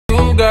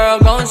girl,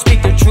 go and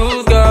speak the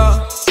truth,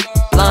 girl.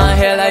 Blonde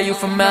hair like you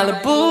from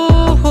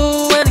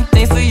Malibu.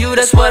 Anything for you,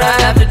 that's what I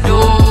have to do,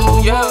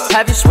 yeah.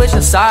 Have you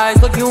switching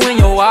sides, look you in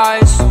your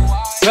eyes.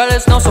 Girl,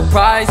 it's no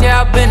surprise,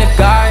 yeah, I've been a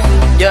guy,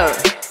 yeah.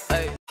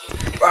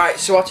 Right,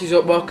 so what is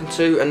up? Welcome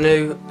to a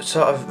new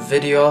sort of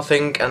video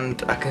thing,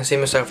 and I can see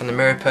myself in the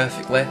mirror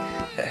perfectly.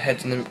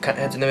 Head in the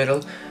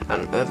middle,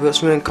 and I've got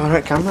something in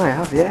correct camera. I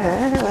have,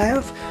 yeah, I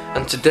have.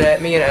 And today,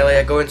 me and Ellie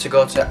are going to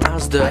go to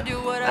Asda,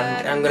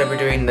 and I'm going to be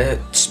doing the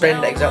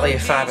spend exactly a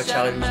 £5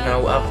 challenge.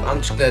 Now,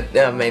 I'm just going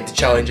to made the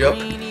challenge up.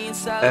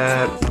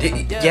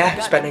 Yeah,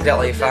 spend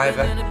exactly a £5,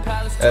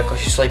 because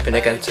she's sleeping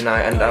again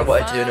tonight, and I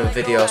wanted to do another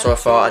video, so I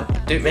thought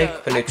I'd make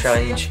up a new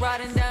challenge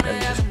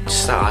and just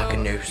start like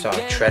a new sort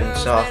of trend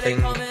sort of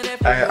thing.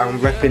 I'm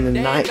repping the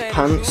Nike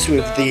pants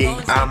with the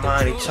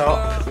Armani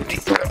top.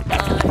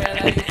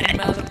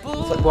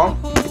 Flip one.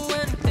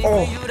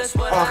 Oh,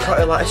 I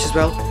quite like this as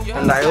well.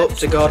 And I hope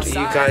to God you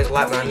guys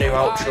like my new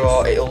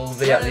outro. It'll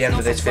be at the end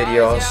of this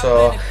video,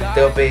 so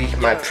there'll be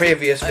my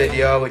previous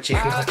video, which you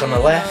can click on the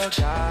left.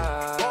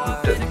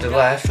 The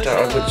left,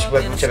 or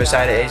whichever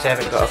side it is. I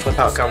haven't got a flip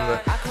out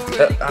camera,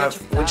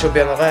 which will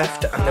be on the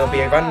left, and there'll be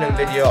a random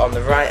video on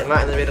the right, and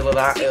right in the middle of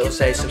that it'll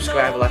say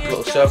subscribe, like a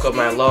little circle of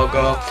my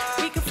logo.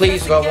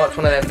 Please go and watch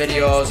one of them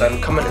videos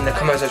and comment in the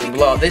comment section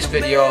below this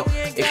video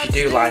if you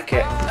do like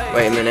it.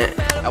 Wait a minute,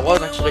 I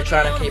was actually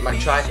trying to keep my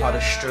tripod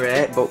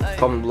straight, but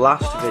from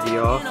last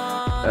video,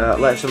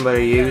 let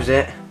somebody use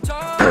it.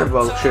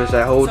 Well, should I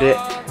say hold it,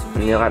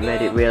 and you like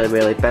made it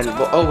really bent.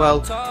 But oh well,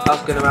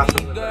 that's gonna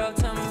happen with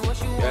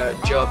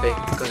Joby,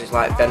 because it's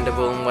like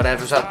bendable and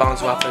whatever, so that's bound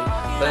to happen.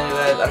 But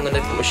anyway, I'm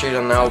gonna put my shoes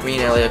on now. Me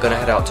and Ellie are gonna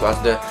head out to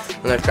Asda.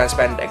 I'm gonna try and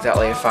spend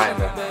exactly a £5.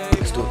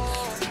 Let's do it.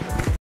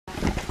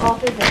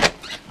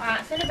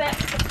 Alright, see you in a bit.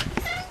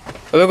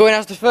 Are we going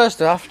Asda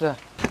first or after?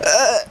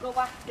 Go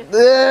after.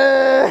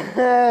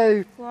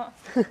 What?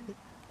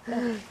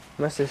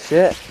 Massive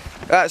shit.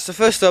 Right, so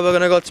first up we're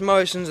gonna go to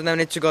Morrison's, and then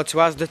we need to go to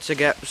Asda to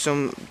get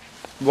some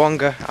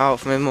wonga out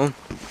for my mum,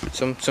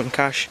 some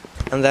cash,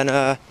 and then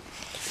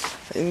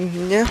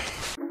yeah.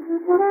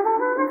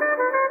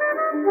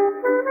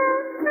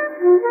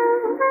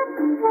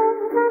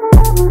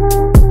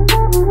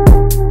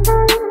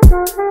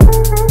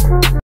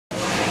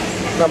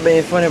 Not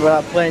being funny,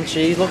 but that plain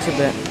cheese looks a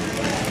bit.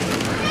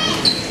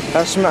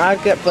 That's something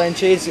I'd get, plain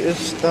cheese.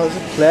 That was a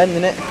plain,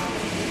 isn't it? I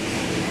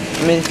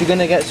mean, if you're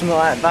gonna get something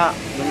like that,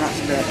 then that's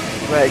a bit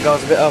where it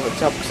goes a bit over the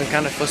top, because I'm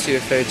kind of fussy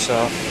with food,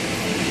 so.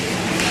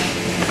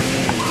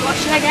 What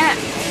should I get?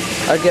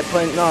 I'd get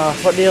plain. No,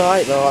 what do you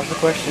like though? That's the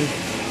question.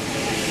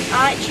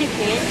 I like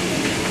chicken.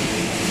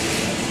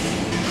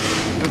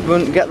 You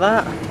wouldn't get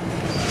that?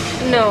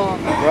 No.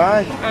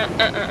 Why?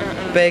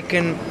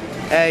 Bacon,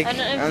 egg,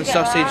 and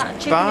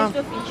sausage bar.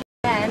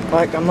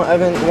 Like, I'm not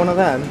having one of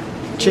them.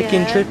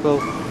 Chicken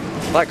triple.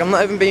 Like, I'm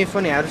not even being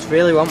funny. I just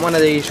really want one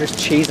of these, just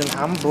cheese and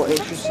ham. But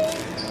it's just,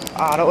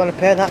 I don't want to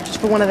pay that just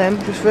for one of them,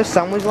 just for a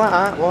sandwich like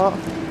that. What?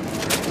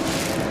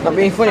 Not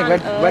being funny.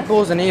 Red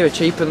Bulls in here are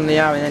cheaper than they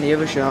are in any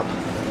other shop.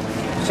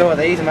 So are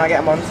these. I might get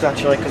a Monster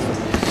actually, because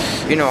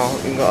you know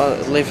you've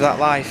got to live that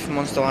life,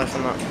 Monster life,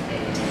 and that.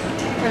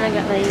 Can I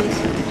get these?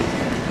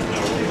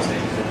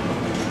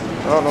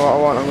 I don't know what I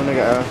want. I'm gonna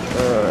get a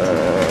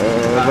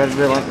Red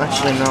Bull.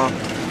 Actually, no.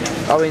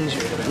 Orange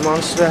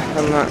Monster,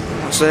 and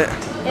that's it.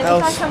 It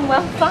looks like I'm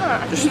well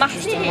fat. Just a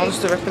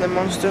Monster, repping a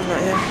Monster,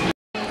 right here.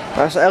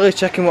 Right, so Ellie's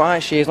checking what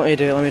height she is. Let me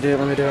do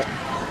it.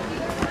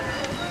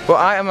 What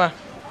height am I?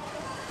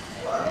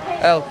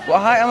 Elle,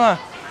 what height am I?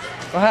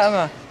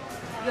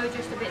 You're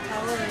just a bit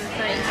taller than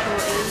 13 to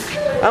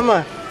 14. Am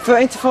I?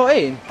 13 to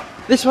 14?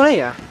 This one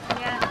here?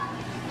 Yeah.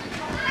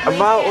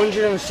 About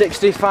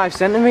 165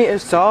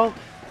 centimetres tall.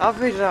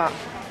 Average that.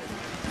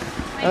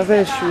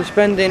 Average, we're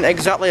spending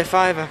exactly a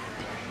 £5.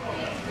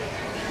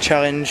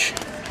 Challenge.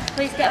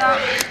 Please get that.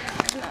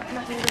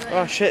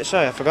 Oh shit,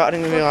 sorry, I forgot, I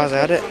didn't realise I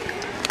had it.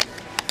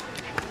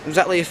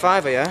 Exactly a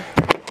 £5, yeah?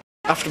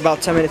 After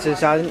about 10 minutes of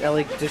deciding,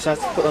 Ellie decides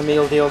to put a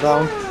meal deal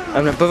down.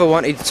 And my brother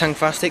wanted Tang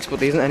Fastics, but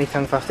there isn't any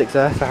Tang Fastics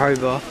there for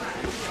Haribo.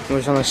 We're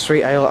just on a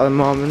street aisle at the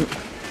moment.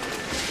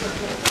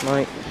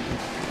 Like,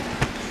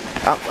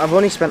 I've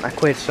only spent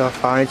 £1 so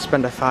far. I need to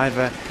spend a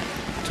 £5.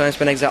 So I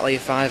spend exactly a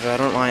 £5. I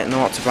don't like know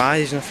what to buy.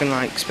 There's nothing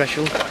like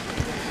special.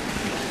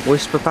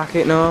 Whisper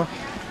packet, no.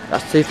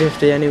 That's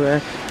 £2.50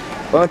 anyway.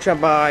 But I'm trying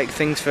to buy like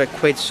things for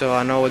 £1 so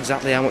I know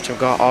exactly how much I've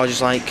got, or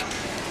just like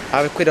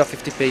either £1 or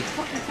 50p. Do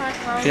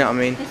you know what I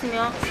mean?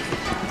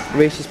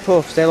 Reese's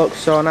Puffs, they look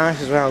so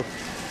nice as well.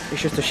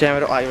 It's just a shame I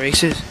don't like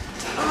Reese's.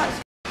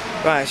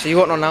 Right, so you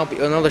won't know now, but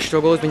you'll know the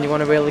struggles when you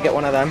want to really get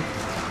one of them.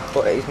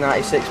 But it's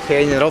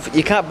 96p, and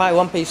you can't buy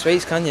 1p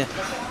sweets, can you?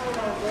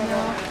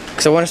 No.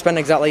 Because I want to spend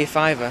exactly a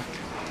 £5.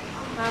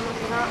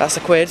 That's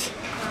 £1,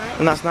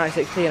 and that's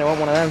 96p, and I want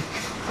one of them.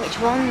 Which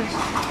ones?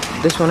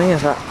 This one here,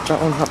 that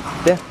one,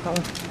 yeah, that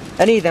one.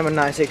 Any of them are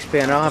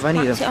 96p, and I don't have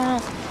any of them.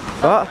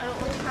 What?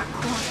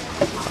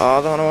 Oh, I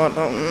don't want.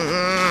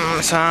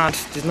 It's hard.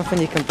 There's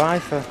nothing you can buy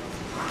for.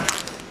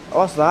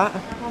 What's that?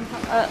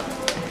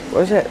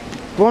 What is it?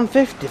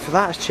 150 for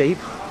that is cheap,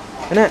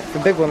 isn't it? For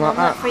a big one like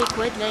that. £3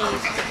 these.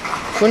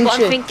 Crunchy.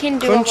 But I'm thinking,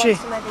 do I want Crunchy.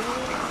 some of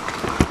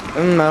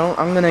these? No,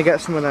 I'm gonna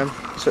get some of them,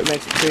 so it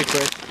makes it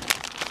 £2.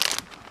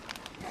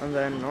 And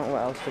then,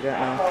 what else to get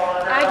now?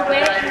 I'd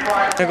wait.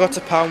 I'm gonna go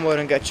to Poundwood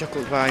and get a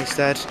chocolate bar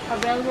instead. I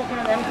really want one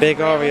of them. Big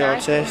Really Oreo,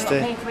 nice, tasty.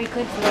 I'm not paying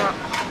 £3 for that.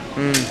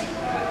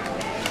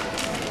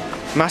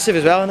 Massive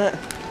as well, isn't it?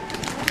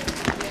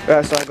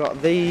 Right, so I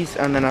got these,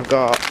 and then I've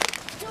got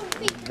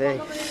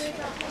this.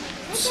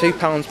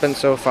 £2 spent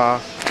so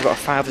far. I've got a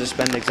 £5 to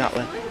spend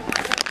exactly.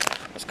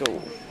 Let's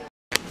go.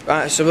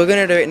 Right, so we're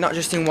gonna do it not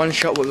just in one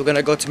shop, but we're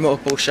gonna go to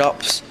multiple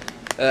shops.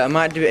 I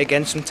might do it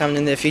again sometime in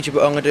the near future,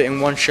 but I'm gonna do it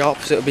in one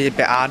shop, so it'll be a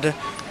bit harder.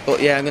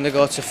 But yeah, I'm gonna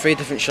go to 3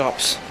 different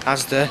shops: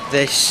 Asda,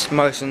 this,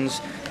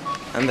 Morrison's,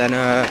 and then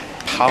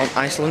Palm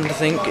Iceland, I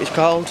think it's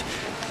called.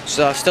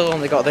 So I've still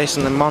only got this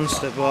and the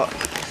Monster, but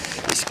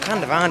it's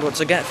kind of hard what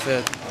to get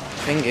for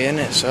thingy, isn't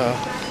it? So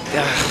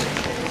yeah.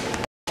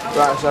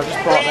 Right, so I've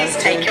just bought them.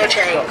 Please take your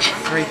change.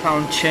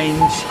 £3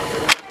 change.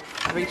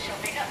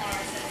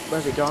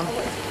 Where's it gone?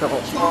 Got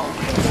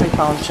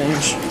 £3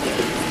 change.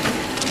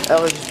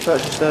 Ella just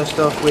purchased her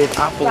stuff with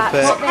Apple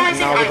Pay, and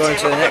now we're going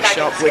to the next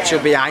shop, which will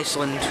be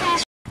Iceland.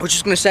 We're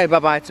just going to say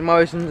bye-bye to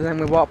Morrison's, and then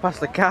we walk past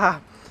the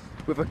car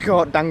with a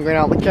coat dangling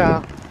out the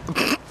car.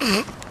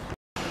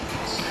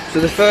 So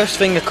the first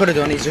thing I could have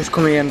done is just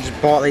come here and just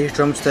bought these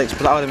drumsticks,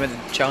 but that would have made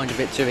the challenge a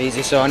bit too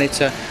easy. So I need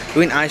to,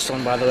 we're in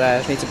Iceland by the way, I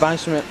just need to buy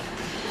something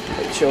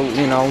which will,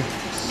 you know,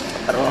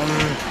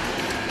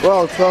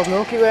 well, 12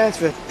 Milky Ways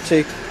for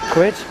 £2.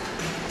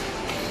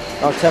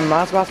 Or 10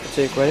 Mars bars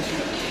for £2.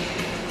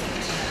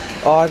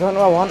 Oh, I don't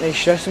know what I want, he's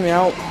stressing me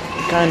out,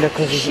 kinda,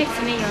 because he's Shit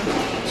me on.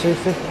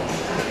 £2.50.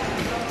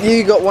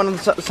 You got one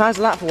of the size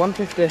of that for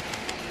 £1.50.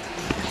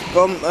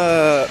 From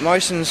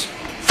Morrison's.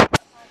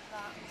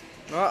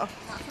 What?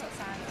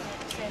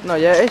 No,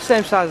 yeah, it's the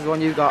same size as the one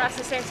you got. That's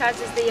the same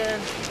size as the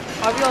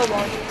Oreo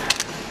one.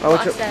 Oh,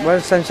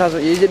 where's the same size?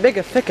 Is it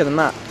bigger, thicker than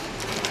that?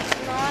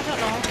 No, I don't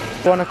know.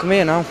 I wanna come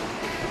here now.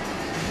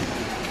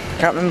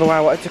 Can't remember why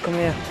I wanted to come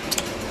here.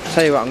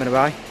 Tell you what I'm gonna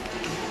buy.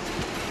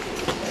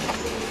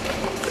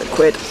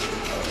 £1.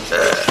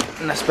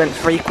 And I spent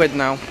 £3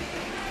 now.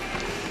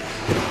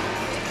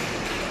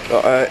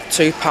 Got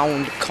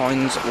 £2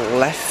 coins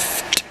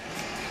left.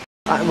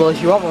 Well,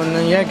 if you want one,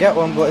 then yeah, get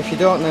one. But if you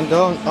don't, then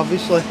don't.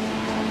 Obviously,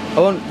 I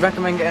wouldn't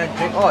recommend getting a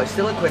drink. Oh, it's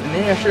still £1 in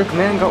here. I should have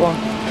come in and got one. I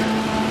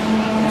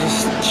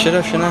just should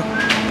have, shouldn't I?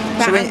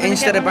 So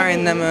instead of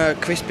buying them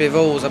crispy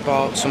rolls, I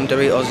bought some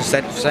Doritos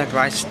instead for the same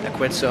price,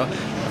 £1. So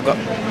I've got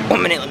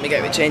 1 minute. Let me get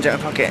a bit of change out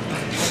of my pocket.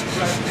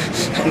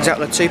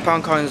 Exactly,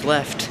 £2 coins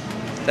left.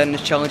 Then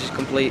this challenge is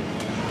complete.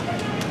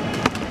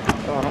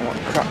 Oh, I don't want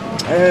crap.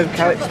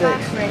 Carrot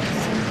sticks.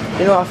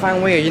 You know what I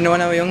find weird? You know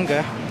when I was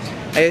younger,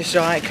 I used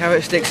to like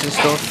carrot sticks and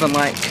stuff, and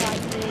like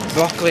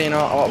broccoli, you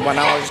know, when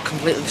I was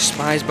completely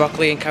despised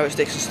broccoli and carrot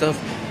sticks and stuff.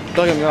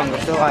 Don't get me wrong, I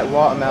still like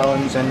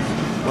watermelons and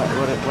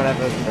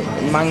whatever,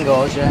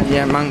 mangoes,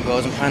 yeah,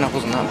 mangoes and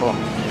pineapples and that,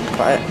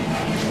 but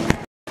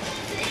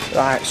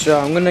right, so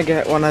I'm gonna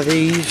get one of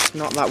these,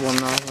 not that one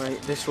though,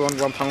 right, this one,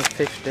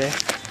 £1.50.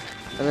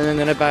 And then I'm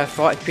going to buy a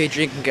 40p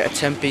drink and get a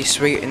 10p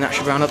sweet, and that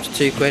should round up to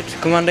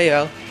 £2. Come on,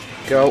 DL.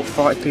 Go,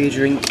 40p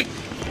drink.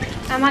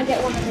 I might get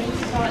one of these,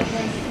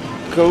 40p.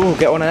 Cool,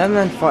 get one of them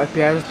then,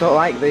 40p. I just don't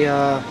like the,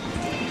 I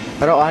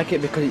don't like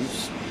it because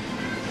it's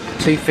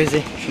too fizzy,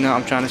 if you know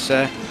what I'm trying to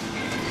say.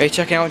 Are you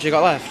checking out what you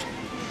got left?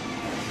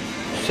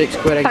 £6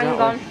 exactly. Bang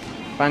on.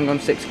 Bang on,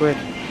 £6.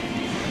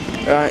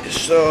 Right,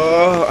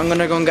 so I'm going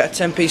to go and get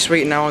a 10p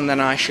sweet now, and then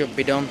I should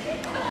be done.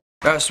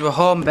 Right, so we're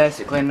home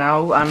basically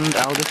now, and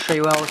I'll just show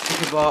you what I was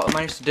bought. I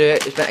managed to do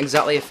it. It's been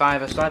exactly a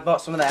 £5. So I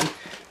bought some of them.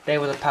 They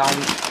were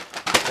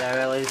 £1. There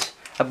it is.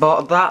 I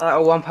bought that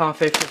was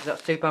 £1.50, so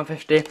that's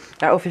 £2.50.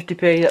 That was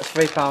 50p, that's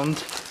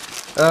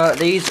 £3.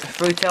 These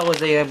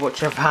Fruitellas here,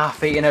 which I've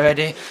half eaten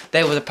already,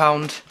 they were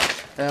 £1.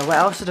 What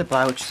else did I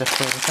buy, which is a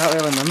fruit? I can't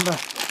really remember.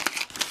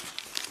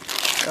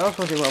 What else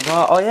was it what I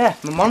bought? Oh yeah,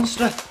 my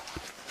Monster.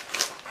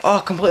 Oh,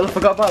 I completely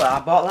forgot about that. I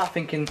bought that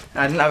thinking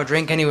I didn't have a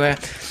drink anyway.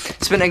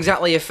 Spent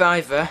exactly a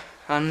 £5,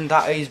 and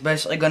that is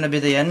basically going to be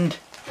the end.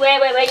 Wait,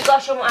 you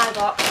gotta show me what I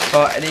got.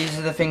 But these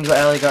are the things that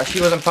Ellie got.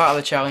 She wasn't part of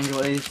the challenge,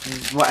 but this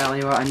is what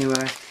Ellie got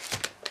anyway.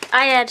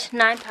 I had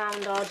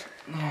 £9 odd.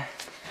 Yeah.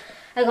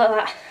 I got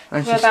that.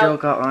 And she's still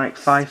got like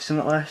 £5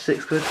 something left,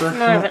 £6 left.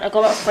 No, I haven't. I got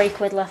about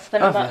 £3 left.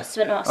 Spent about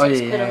 £6 on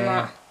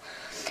that.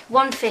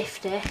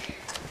 £1.50.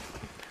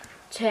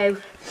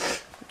 2.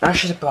 I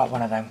should have bought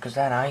one of them because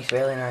they're nice,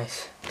 really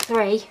nice.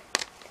 3.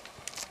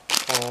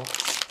 4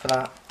 for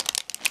that.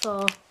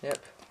 4. Yep.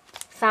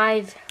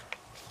 5.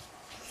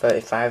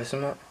 35 or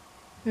something.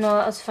 No,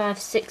 that was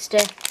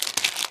 £5.60.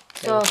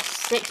 So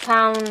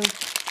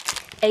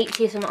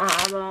 £6.80 or something like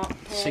that I bought.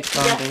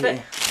 £6.80. Or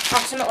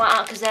something like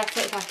that because they're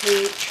 35p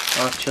each.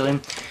 Oh, chilling.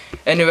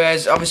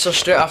 Anyways, obviously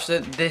straight after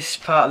this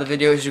part of the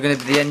video is going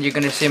to be the end. You're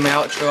going to see my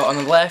outro on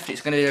the left.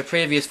 It's going to be a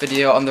previous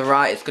video. On the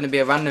right, it's going to be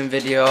a random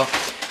video.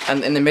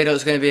 And in the middle,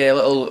 it's going to be a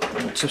little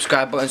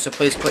subscribe button. So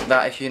please click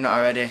that if you're not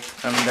already.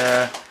 And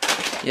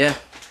yeah.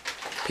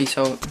 Peace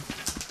out.